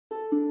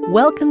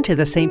Welcome to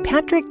the St.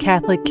 Patrick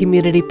Catholic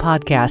Community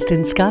Podcast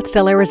in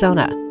Scottsdale,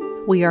 Arizona.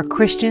 We are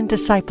Christian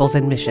disciples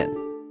in mission.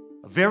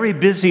 A very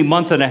busy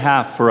month and a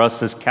half for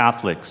us as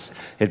Catholics.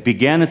 It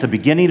began at the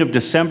beginning of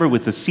December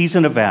with the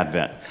season of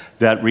Advent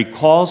that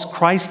recalls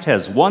Christ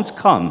has once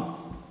come.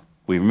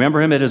 We remember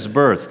him at his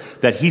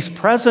birth, that he's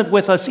present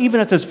with us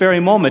even at this very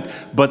moment,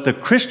 but the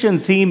Christian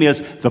theme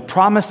is the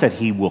promise that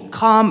he will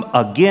come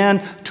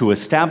again to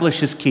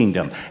establish his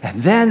kingdom.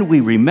 And then we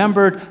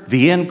remembered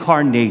the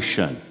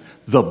incarnation,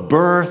 the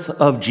birth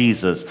of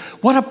Jesus.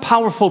 What a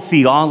powerful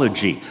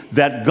theology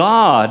that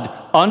God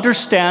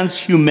understands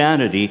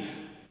humanity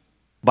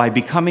by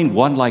becoming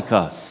one like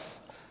us,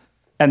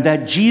 and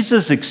that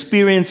Jesus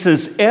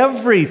experiences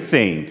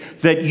everything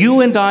that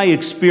you and I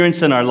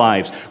experience in our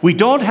lives. We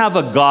don't have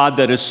a God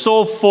that is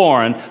so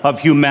foreign of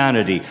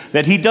humanity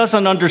that he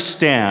doesn't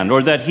understand,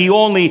 or that he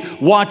only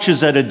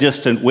watches at a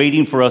distance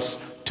waiting for us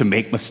to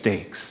make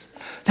mistakes.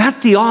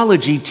 That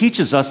theology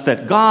teaches us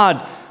that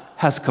God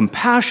has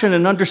compassion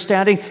and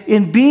understanding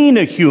in being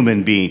a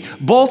human being,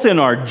 both in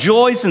our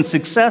joys and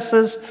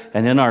successes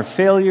and in our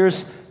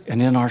failures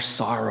and in our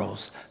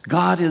sorrows.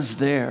 God is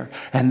there.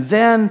 And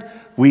then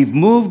we've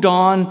moved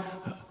on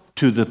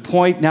to the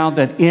point now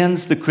that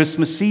ends the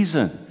Christmas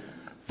season,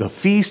 the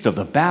feast of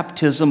the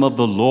baptism of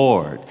the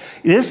Lord.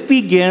 This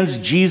begins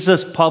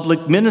Jesus'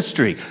 public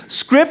ministry.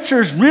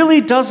 Scriptures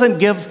really doesn't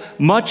give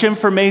much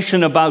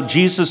information about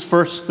Jesus'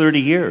 first 30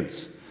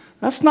 years.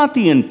 That's not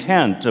the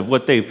intent of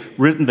what they've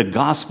written the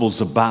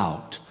Gospels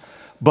about.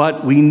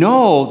 But we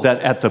know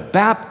that at the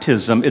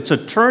baptism, it's a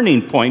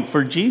turning point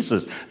for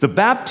Jesus. The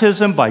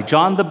baptism by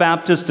John the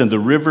Baptist in the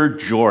River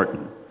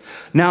Jordan.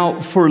 Now,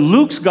 for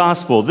Luke's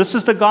Gospel, this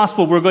is the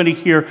Gospel we're going to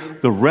hear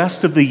the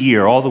rest of the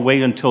year, all the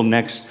way until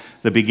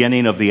the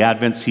beginning of the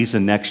Advent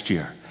season next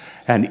year.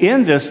 And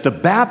in this, the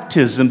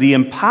baptism, the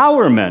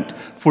empowerment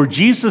for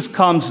Jesus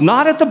comes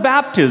not at the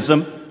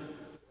baptism,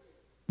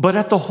 but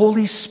at the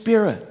Holy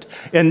Spirit.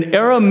 In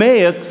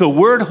Aramaic, the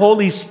word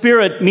Holy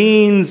Spirit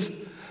means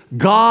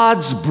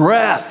God's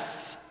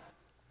breath.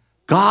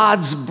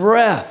 God's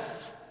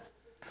breath.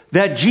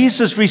 That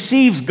Jesus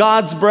receives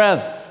God's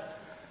breath.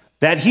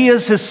 That he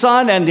is his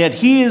son and that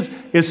he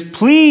is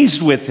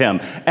pleased with him.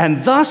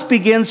 And thus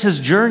begins his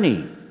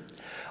journey.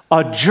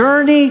 A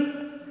journey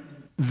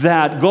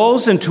that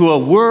goes into a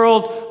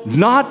world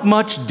not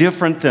much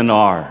different than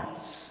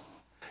ours.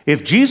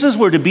 If Jesus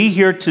were to be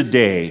here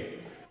today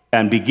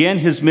and begin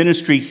his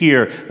ministry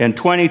here in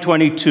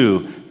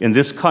 2022 in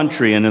this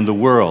country and in the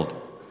world,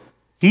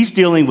 he's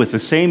dealing with the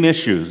same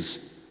issues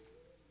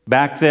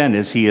back then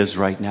as he is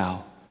right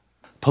now.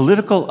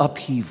 Political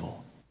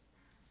upheaval,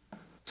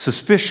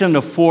 suspicion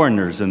of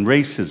foreigners and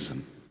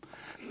racism,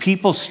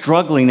 people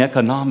struggling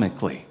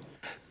economically,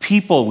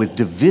 people with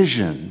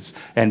divisions,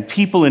 and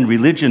people in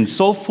religion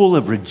so full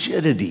of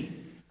rigidity,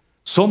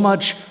 so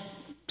much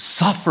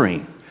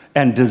suffering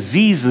and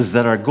diseases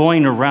that are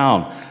going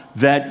around,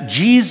 that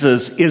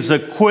Jesus is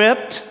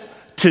equipped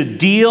to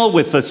deal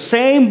with the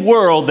same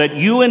world that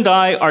you and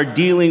I are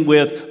dealing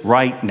with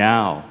right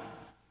now.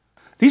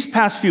 These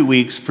past few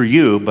weeks for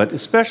you, but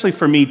especially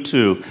for me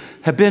too,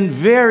 have been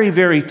very,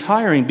 very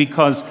tiring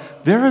because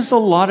there is a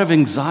lot of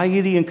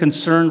anxiety and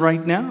concern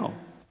right now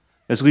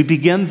as we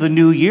begin the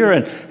new year,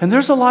 and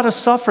there's a lot of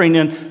suffering.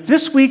 And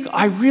this week,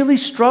 I really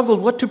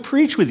struggled what to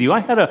preach with you. I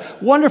had a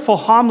wonderful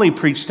homily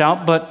preached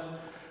out, but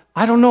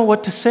I don't know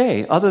what to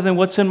say other than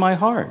what's in my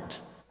heart.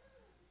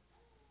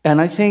 And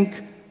I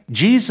think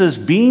Jesus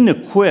being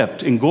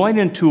equipped and going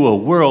into a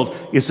world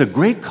is a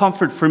great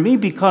comfort for me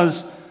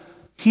because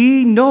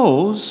he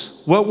knows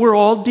what we're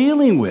all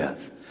dealing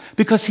with.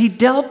 Because he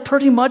dealt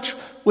pretty much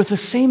with the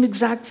same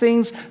exact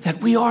things that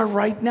we are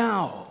right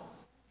now.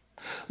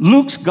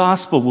 Luke's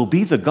gospel will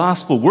be the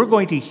gospel we're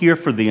going to hear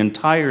for the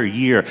entire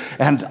year.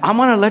 And I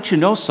want to let you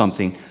know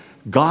something.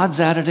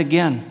 God's at it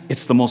again.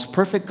 It's the most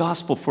perfect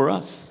gospel for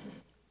us.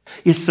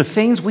 It's the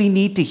things we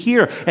need to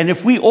hear. And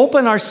if we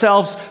open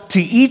ourselves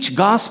to each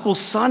Gospel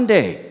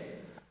Sunday,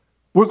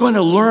 we're going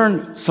to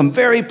learn some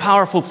very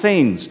powerful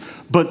things.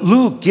 But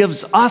Luke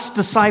gives us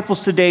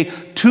disciples today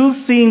two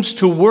themes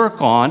to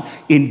work on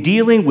in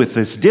dealing with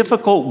this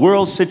difficult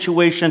world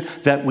situation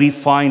that we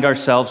find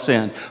ourselves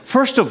in.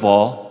 First of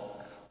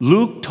all,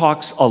 Luke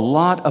talks a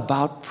lot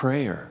about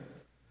prayer.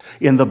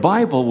 In the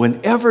Bible,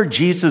 whenever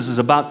Jesus is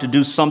about to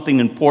do something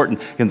important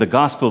in the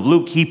Gospel of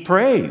Luke, he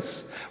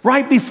prays.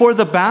 Right before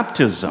the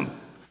baptism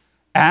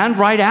and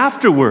right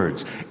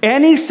afterwards.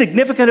 Any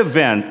significant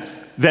event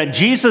that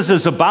Jesus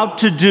is about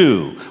to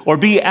do or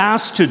be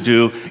asked to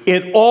do,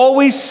 it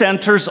always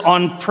centers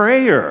on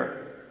prayer.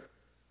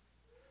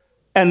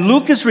 And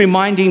Luke is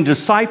reminding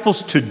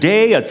disciples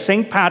today at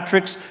St.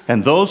 Patrick's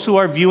and those who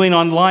are viewing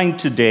online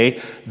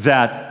today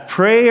that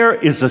prayer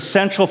is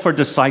essential for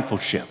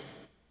discipleship.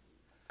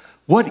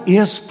 What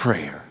is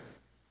prayer?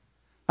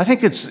 I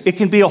think it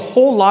can be a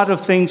whole lot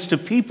of things to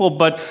people,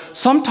 but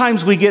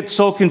sometimes we get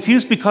so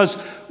confused because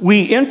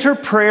we enter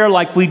prayer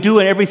like we do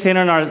in everything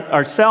in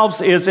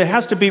ourselves is it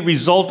has to be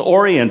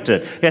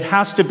result-oriented. It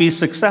has to be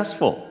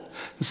successful.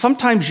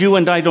 Sometimes you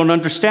and I don't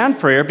understand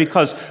prayer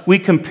because we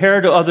compare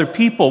to other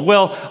people.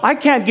 Well, I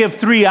can't give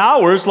 3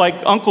 hours like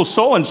Uncle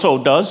so-and-so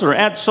does or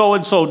Aunt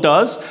so-and-so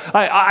does.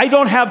 I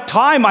don't have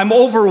time. I'm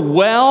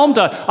overwhelmed.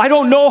 I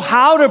don't know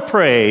how to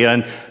pray.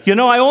 And,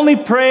 I only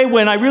pray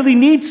when I really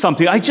need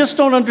something. I just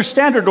don't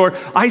understand it. Or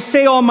I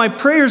say all my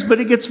prayers, but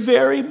it gets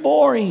very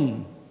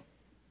boring.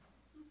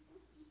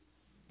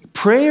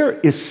 Prayer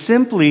is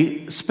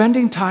simply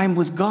spending time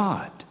with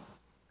God.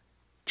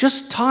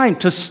 Just time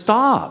to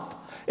stop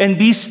and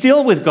be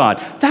still with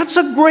God. That's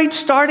a great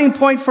starting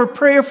point for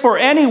prayer for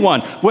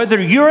anyone, whether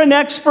you're an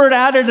expert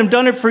at it and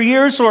done it for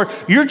years or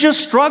you're just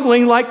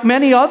struggling like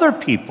many other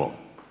people.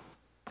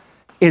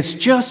 It's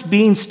just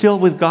being still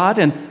with God,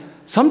 and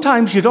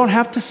sometimes you don't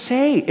have to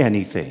say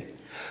anything.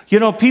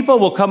 People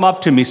will come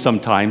up to me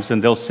sometimes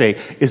and they'll say,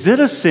 "Is it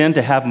a sin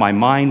to have my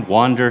mind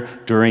wander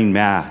during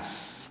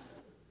Mass?"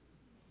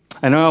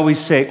 And I always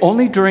say,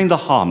 "Only during the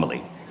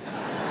homily."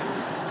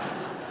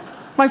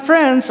 My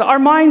friends, our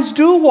minds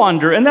do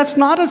wander, and that's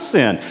not a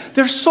sin.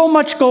 There's so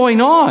much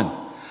going on.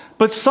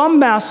 But some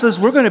Masses,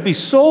 we're going to be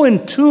so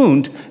in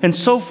tuned and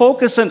so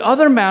focused, and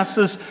other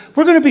Masses,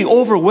 we're going to be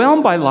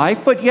overwhelmed by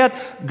life, but yet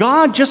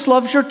God just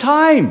loves your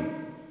time.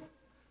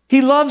 He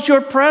loves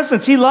your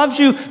presence. He loves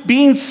you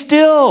being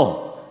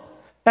still.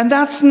 And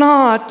that's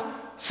not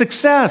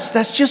success.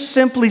 That's just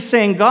simply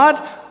saying,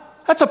 "God,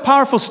 that's a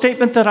powerful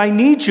statement that I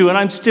need you, and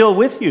I'm still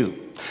with you."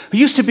 I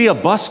used to be a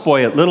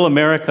busboy at Little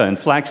America in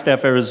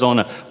Flagstaff,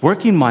 Arizona,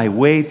 working my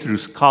way through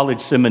college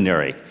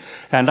seminary.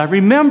 And I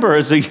remember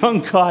as a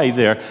young guy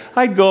there,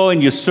 I'd go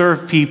and you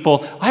serve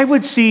people. I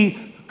would see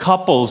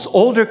couples,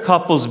 older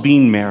couples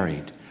being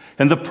married.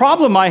 And the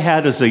problem I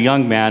had as a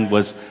young man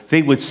was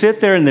they would sit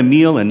there in the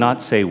meal and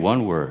not say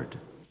one word.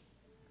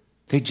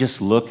 They'd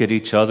just look at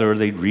each other, or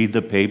they'd read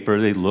the paper,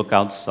 they'd look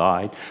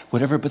outside,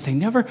 whatever, but they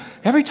never,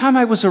 every time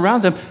I was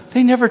around them,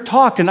 they never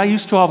talked. And I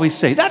used to always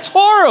say, "That's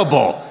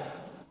horrible.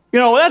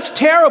 That's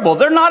terrible.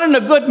 They're not in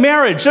a good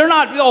marriage.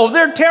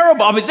 They're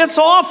terrible. I mean, that's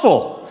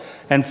awful."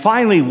 And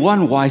finally,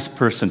 one wise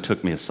person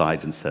took me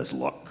aside and says,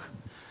 "Look,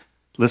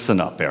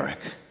 listen up, Eric.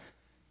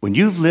 When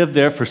you've lived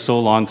there for so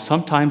long,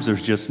 sometimes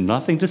there's just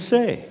nothing to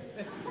say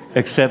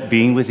except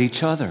being with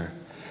each other."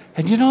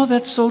 And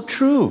that's so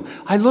true.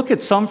 I look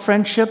at some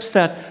friendships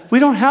that we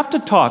don't have to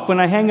talk. When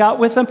I hang out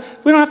with them,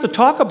 we don't have to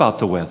talk about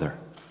the weather.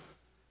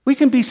 We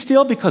can be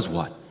still because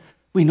what?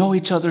 We know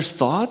each other's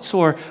thoughts,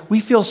 or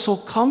we feel so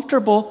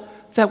comfortable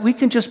that we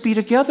can just be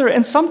together.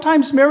 And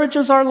sometimes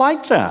marriages are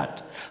like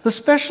that,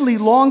 especially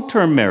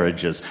long-term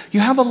marriages.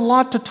 You have a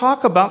lot to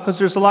talk about because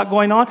there's a lot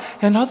going on,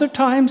 and other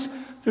times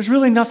there's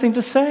really nothing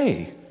to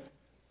say,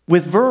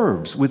 with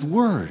words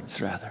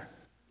rather.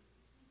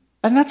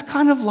 And that's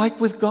kind of like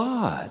with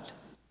God.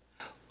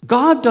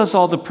 God does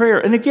all the prayer.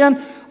 And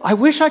again, I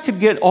wish I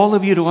could get all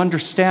of you to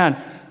understand,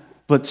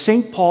 but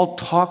St. Paul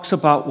talks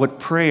about what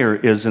prayer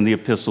is in the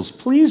epistles.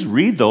 Please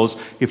read those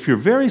if you're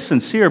very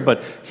sincere.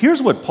 But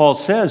here's what Paul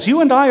says. You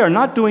and I are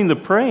not doing the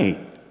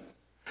praying.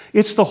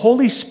 It's the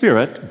Holy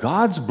Spirit,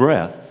 God's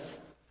breath,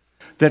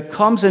 that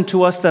comes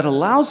into us that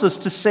allows us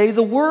to say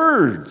the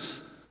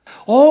words.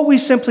 All we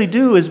simply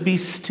do is be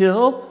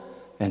still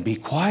and be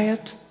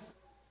quiet.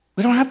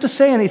 We don't have to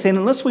say anything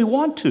unless we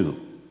want to.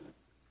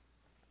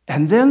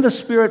 And then the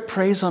Spirit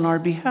prays on our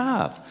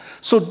behalf.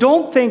 So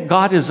don't think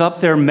God is up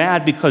there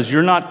mad because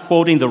you're not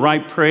quoting the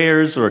right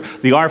prayers, or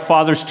the Our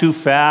Father's too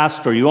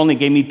fast, or you only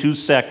gave me 2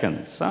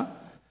 seconds.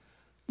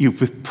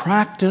 With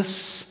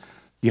practice,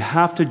 you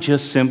have to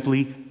just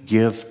simply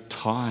give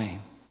time.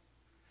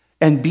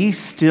 And be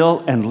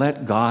still and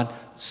let God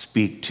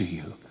speak to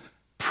you.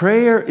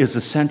 Prayer is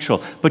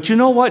essential. But you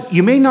know what?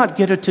 You may not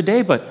get it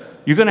today,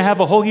 but you're going to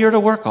have a whole year to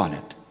work on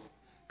it.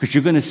 Because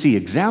you're going to see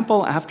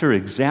example after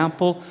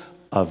example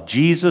of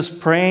Jesus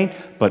praying,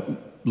 but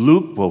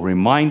Luke will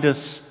remind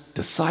us,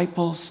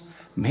 disciples,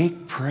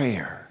 make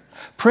prayer.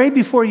 Pray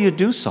before you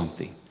do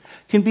something.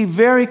 It can be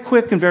very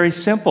quick and very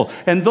simple.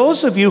 And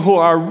those of you who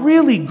are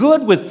really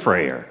good with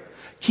prayer,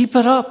 keep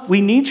it up.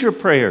 We need your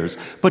prayers.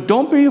 But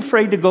don't be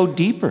afraid to go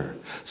deeper.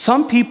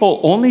 Some people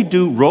only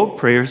do rote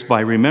prayers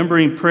by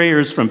remembering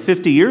prayers from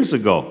 50 years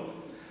ago.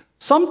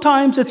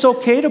 Sometimes it's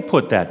okay to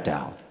put that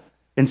down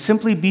and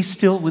simply be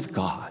still with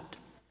God.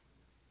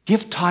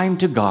 Give time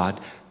to God.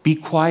 Be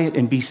quiet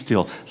and be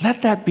still.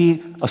 Let that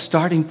be a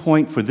starting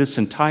point for this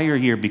entire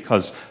year,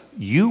 because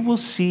you will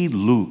see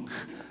Luke's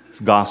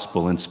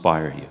gospel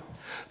inspire you.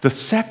 The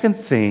second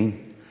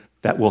thing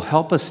that will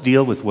help us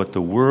deal with what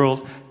the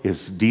world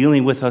is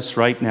dealing with us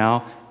right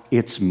now,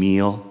 it's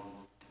meal.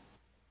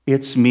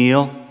 It's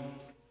meal.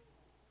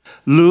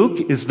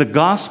 Luke is the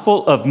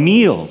gospel of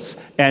meals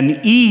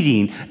and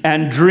eating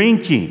and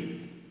drinking.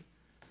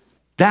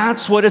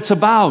 That's what it's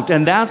about,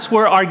 and that's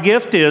where our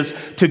gift is,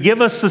 to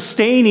give us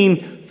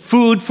sustaining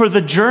food for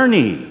the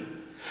journey.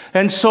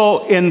 And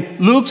so in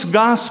Luke's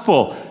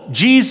gospel,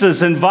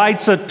 Jesus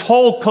invites a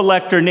toll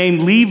collector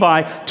named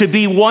Levi to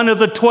be one of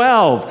the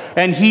 12.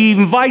 And he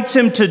invites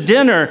him to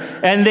dinner,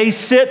 and they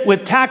sit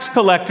with tax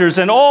collectors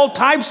and all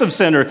types of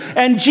sinners.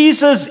 And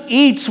Jesus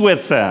eats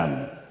with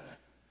them.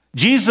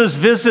 Jesus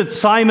visits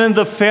Simon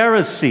the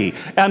Pharisee,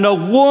 and a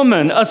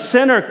woman, a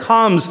sinner,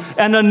 comes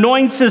and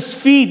anoints his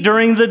feet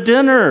during the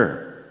dinner.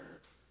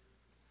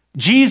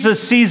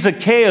 Jesus sees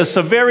Zacchaeus,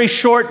 a very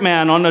short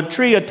man on a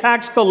tree, a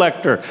tax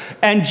collector,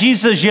 and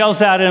Jesus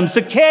yells at him,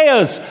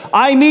 "Zacchaeus,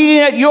 I'm eating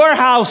at your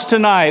house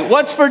tonight.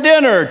 What's for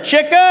dinner?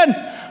 Chicken?"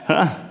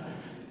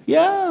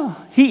 Yeah,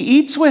 he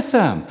eats with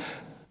them.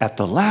 At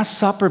the Last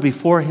Supper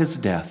before his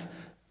death,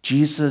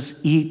 Jesus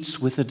eats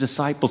with the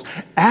disciples.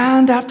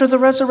 And after the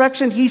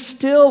resurrection, he's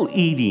still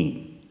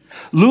eating.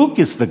 Luke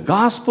is the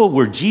gospel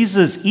where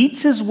Jesus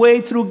eats his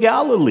way through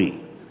Galilee.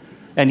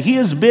 And he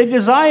is big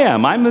as I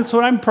am. That's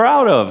what I'm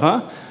proud of,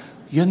 huh?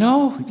 You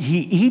know, he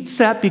eats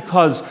that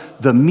because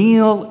the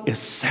meal is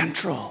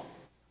central.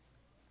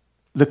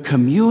 The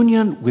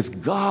communion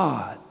with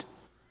God.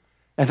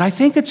 And I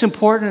think it's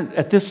important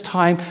at this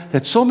time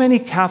that so many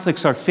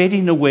Catholics are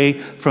fading away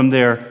from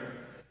their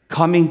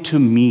coming to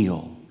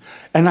meal.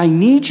 And I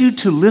need you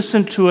to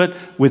listen to it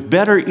with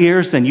better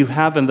ears than you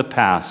have in the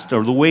past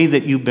or the way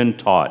that you've been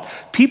taught.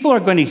 People are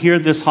going to hear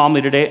this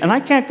homily today, and I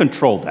can't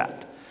control that.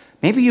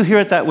 Maybe you hear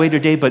it that way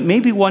today, but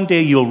maybe one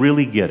day you'll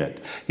really get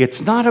it.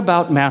 It's not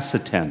about mass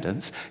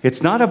attendance.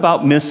 It's not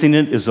about missing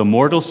it is a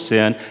mortal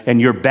sin,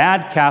 and you're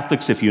bad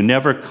Catholics if you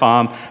never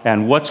come,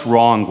 and what's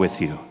wrong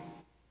with you?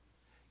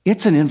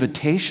 It's an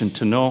invitation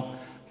to know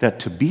that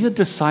to be a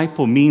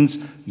disciple means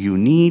you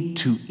need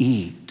to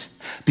eat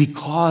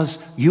because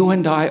you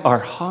and I are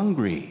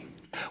hungry.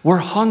 We're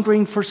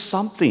hungering for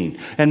something.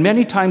 And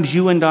many times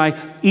you and I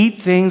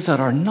eat things that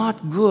are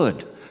not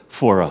good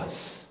for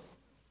us.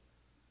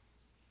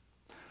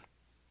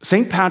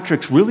 St.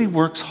 Patrick's really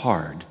works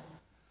hard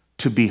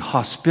to be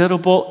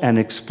hospitable and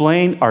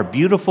explain our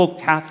beautiful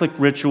Catholic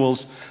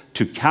rituals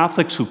to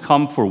Catholics who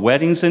come for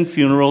weddings and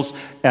funerals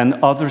and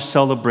other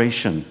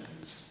celebrations.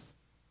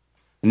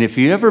 And if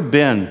you've ever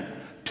been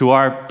to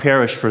our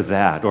parish for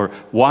that or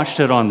watched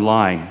it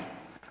online,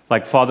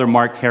 like Father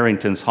Mark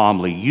Harrington's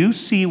homily, you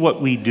see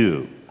what we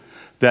do.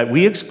 That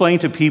we explain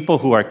to people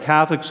who are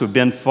Catholics who have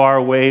been far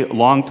away, a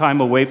long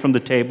time away from the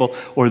table,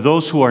 or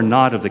those who are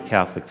not of the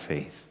Catholic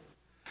faith.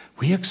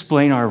 We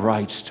explain our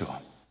rites to them.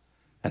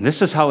 And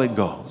this is how it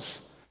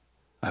goes.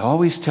 I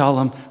always tell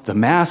them the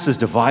Mass is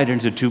divided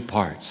into two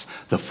parts.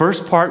 The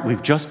first part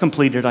we've just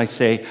completed, I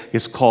say,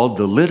 is called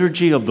the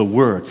Liturgy of the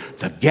Word,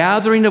 the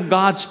gathering of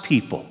God's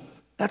people.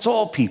 That's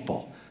all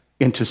people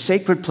into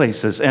sacred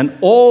places and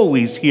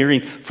always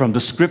hearing from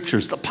the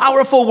Scriptures, the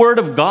powerful Word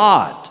of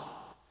God.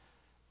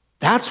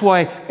 That's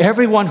why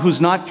everyone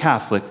who's not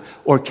Catholic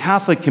or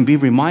Catholic can be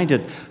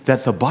reminded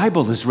that the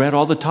Bible is read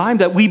all the time,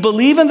 that we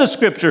believe in the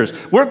Scriptures.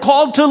 We're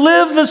called to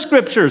live the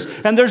Scriptures,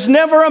 and there's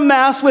never a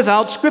Mass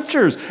without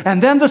Scriptures.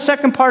 And then the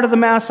second part of the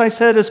Mass, I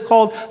said, is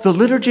called the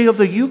Liturgy of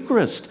the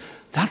Eucharist.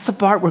 That's the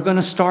part we're going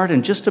to start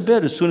in just a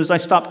bit as soon as I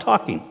stop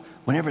talking,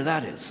 whenever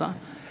that is. Huh?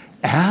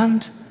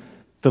 And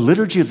the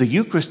Liturgy of the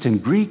Eucharist in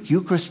Greek,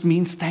 Eucharist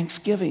means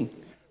thanksgiving.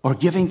 Or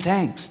giving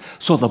thanks.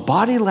 So the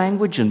body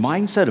language and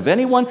mindset of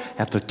anyone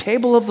at the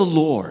table of the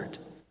Lord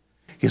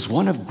is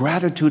one of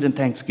gratitude and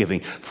thanksgiving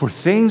for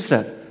things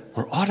that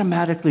we're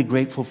automatically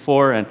grateful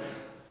for.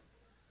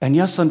 And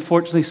yes,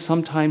 unfortunately,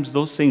 sometimes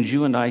those things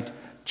you and I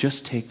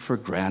just take for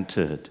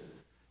granted.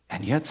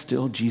 And yet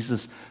still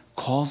Jesus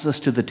calls us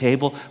to the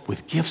table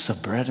with gifts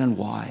of bread and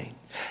wine.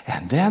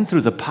 And then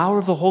through the power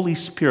of the Holy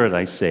Spirit,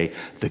 I say,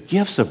 the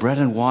gifts of bread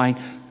and wine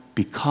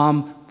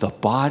become the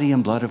body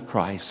and blood of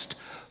Christ.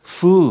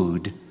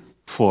 Food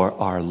for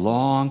our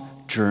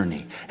long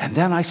journey. And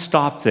then I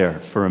stop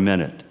there for a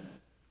minute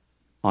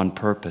on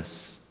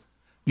purpose.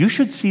 You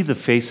should see the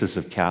faces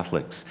of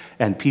Catholics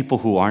and people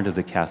who aren't of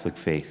the Catholic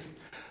faith.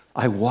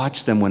 I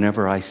watch them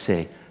whenever I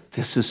say,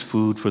 this is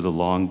food for the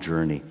long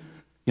journey.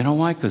 You know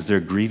why? Because they're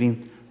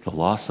grieving the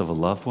loss of a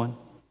loved one.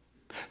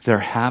 They're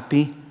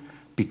happy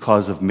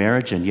because of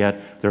marriage, and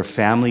yet their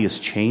family is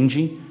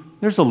changing.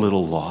 There's a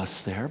little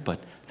loss there,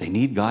 but they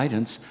need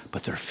guidance,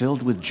 but they're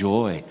filled with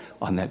joy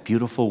on that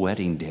beautiful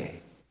wedding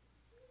day.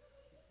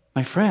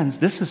 My friends,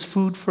 this is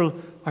food for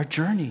our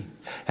journey.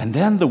 And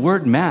then the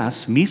word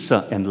Mass,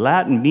 missa in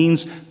Latin,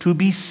 means to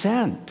be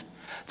sent.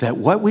 That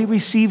what we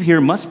receive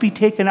here must be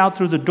taken out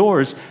through the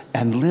doors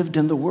and lived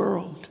in the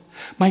world.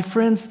 My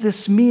friends,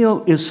 this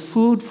meal is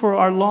food for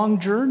our long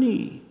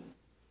journey.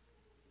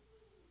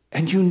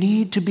 And you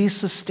need to be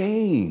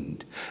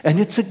sustained. And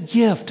it's a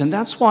gift. And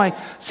that's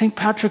why St.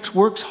 Patrick's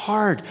works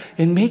hard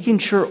in making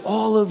sure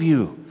all of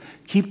you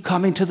keep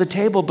coming to the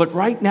table. But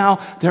right now,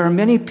 there are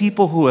many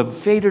people who have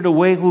faded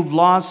away, who've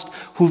lost,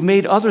 who've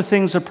made other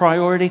things a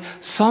priority,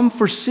 some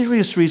for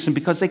serious reason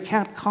because they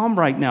can't come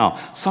right now.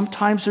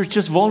 Sometimes there's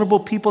just vulnerable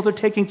people they're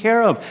taking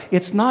care of.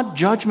 It's not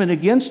judgment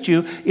against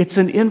you. It's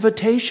an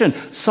invitation.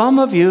 Some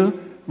of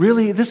you,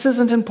 really, this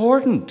isn't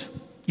important.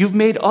 You've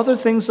made other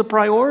things a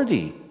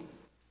priority.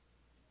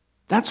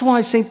 That's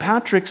why St.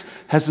 Patrick's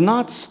has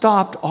not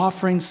stopped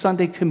offering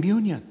Sunday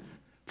communion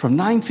from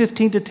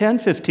 9:15 to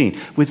 10:15.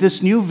 With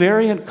this new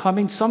variant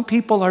coming, some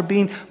people are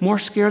being more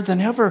scared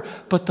than ever,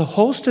 but the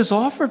host is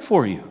offered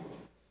for you.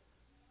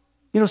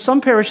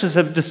 Some parishes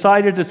have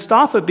decided to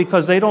stop it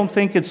because they don't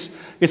think it's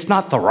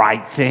not the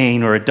right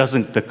thing or it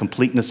doesn't the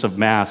completeness of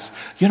Mass.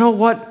 You know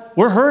what?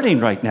 We're hurting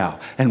right now.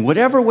 And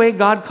whatever way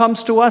God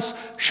comes to us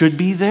should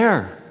be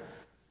there.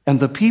 And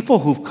the people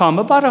who've come,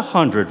 about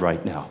 100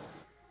 right now,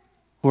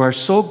 who are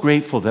so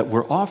grateful that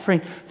we're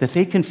offering, that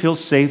they can feel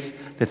safe,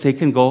 that they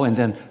can go and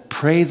then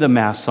pray the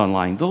Mass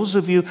online. Those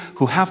of you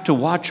who have to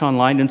watch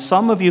online, and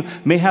some of you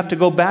may have to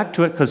go back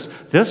to it because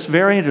this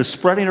variant is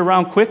spreading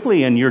around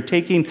quickly and you're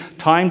taking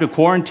time to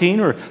quarantine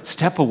or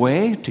step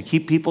away to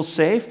keep people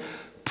safe,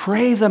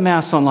 pray the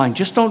Mass online.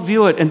 Just don't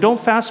view it and don't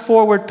fast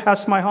forward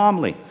past my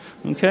homily,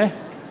 okay?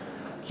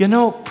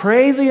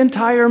 Pray the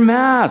entire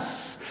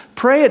Mass.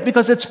 Pray it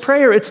because it's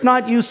prayer. It's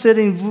not you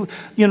sitting,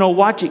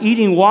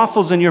 eating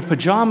waffles in your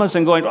pajamas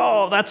and going,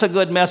 oh, that's a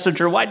good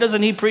message, or why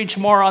doesn't he preach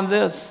more on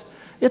this?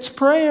 It's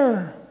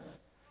prayer.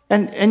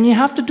 And you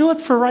have to do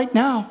it for right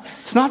now.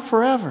 It's not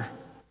forever.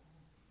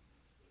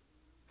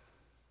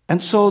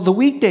 And so the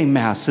weekday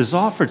Mass is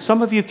offered.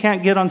 Some of you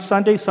can't get on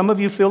Sunday. Some of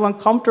you feel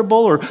uncomfortable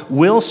or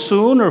will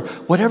soon or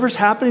whatever's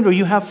happening, or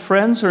you have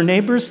friends or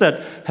neighbors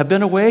that have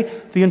been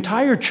away. The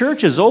entire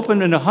church is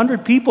open and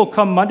 100 people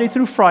come Monday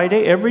through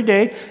Friday, every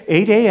day,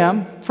 8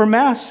 a.m. for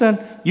Mass.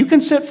 And you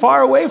can sit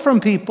far away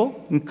from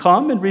people and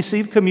come and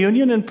receive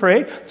communion and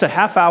pray. It's a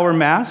half-hour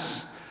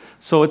Mass,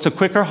 so it's a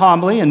quicker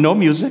homily and no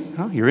music.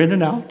 You're in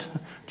and out,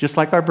 just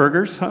like our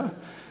burgers.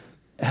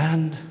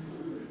 And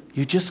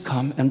you just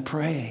come and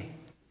pray.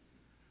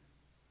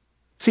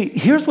 See,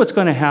 here's what's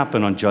going to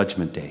happen on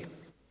Judgment Day.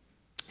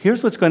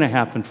 Here's what's going to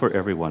happen for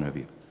every one of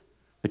you.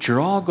 That you're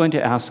all going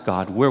to ask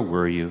God, where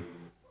were you?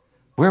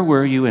 Where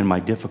were you in my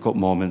difficult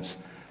moments?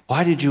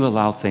 Why did you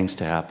allow things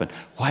to happen?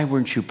 Why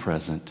weren't you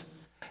present?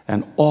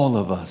 And all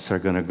of us are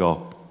going to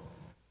go,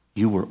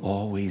 you were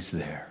always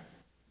there.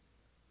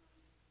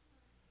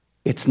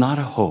 It's not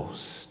a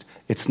host.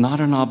 It's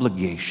not an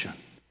obligation.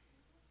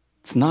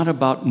 It's not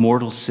about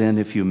mortal sin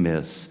if you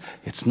miss.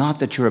 It's not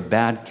that you're a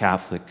bad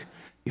Catholic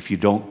if you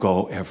don't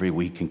go every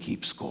week and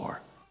keep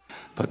score.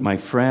 But my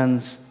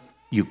friends,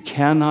 you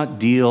cannot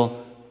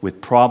deal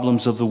with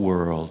problems of the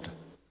world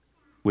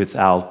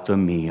without the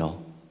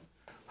meal.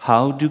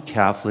 How do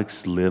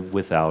Catholics live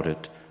without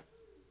it?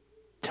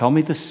 Tell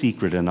me the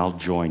secret and I'll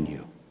join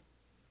you.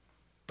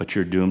 But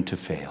you're doomed to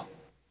fail.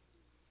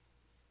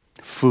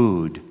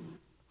 Food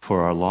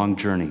for our long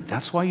journey.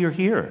 That's why you're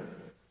here.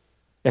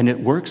 And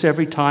it works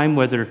every time,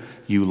 whether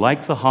you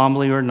like the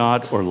homily or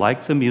not, or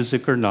like the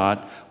music or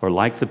not, or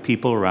like the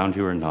people around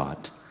you or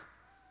not.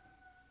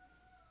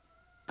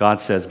 God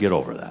says, get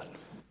over that.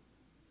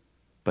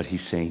 But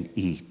he's saying,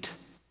 eat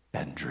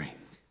and drink.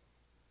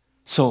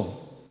 So,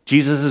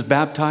 Jesus is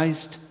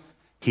baptized.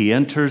 He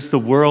enters the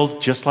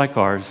world just like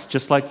ours,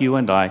 just like you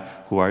and I,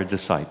 who are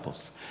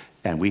disciples.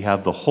 And we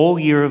have the whole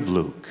year of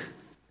Luke.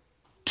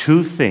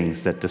 2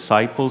 things that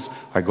disciples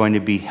are going to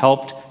be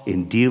helped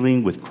in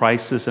dealing with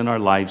crisis in our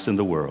lives in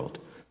the world.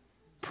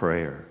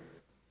 Prayer,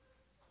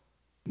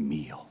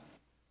 meal.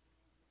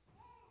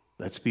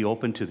 Let's be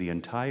open to the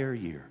entire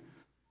year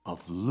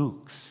of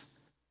Luke's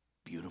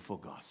beautiful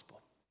gospel.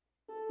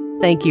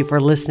 Thank you for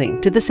listening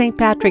to the St.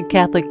 Patrick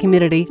Catholic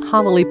Community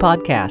Homily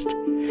Podcast.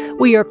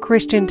 We are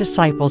Christian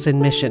disciples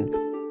in mission,